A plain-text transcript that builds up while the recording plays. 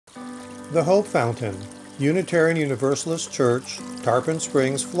The Hope Fountain, Unitarian Universalist Church, Tarpon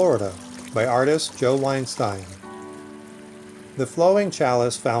Springs, Florida, by artist Joe Weinstein. The Flowing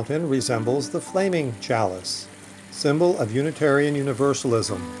Chalice fountain resembles the Flaming Chalice, symbol of Unitarian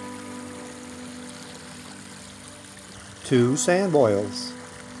Universalism. 2 sand boils.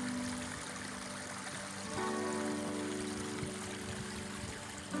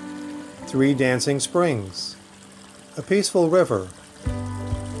 Three dancing springs. A peaceful river.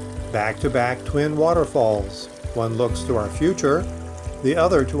 Back-to-back twin waterfalls. One looks to our future, the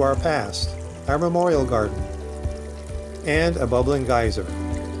other to our past, our memorial garden. And a bubbling geyser.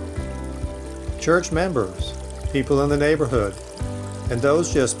 Church members, people in the neighborhood, and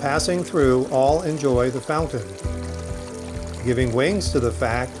those just passing through all enjoy the fountain, giving wings to the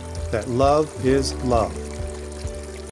fact that love is love.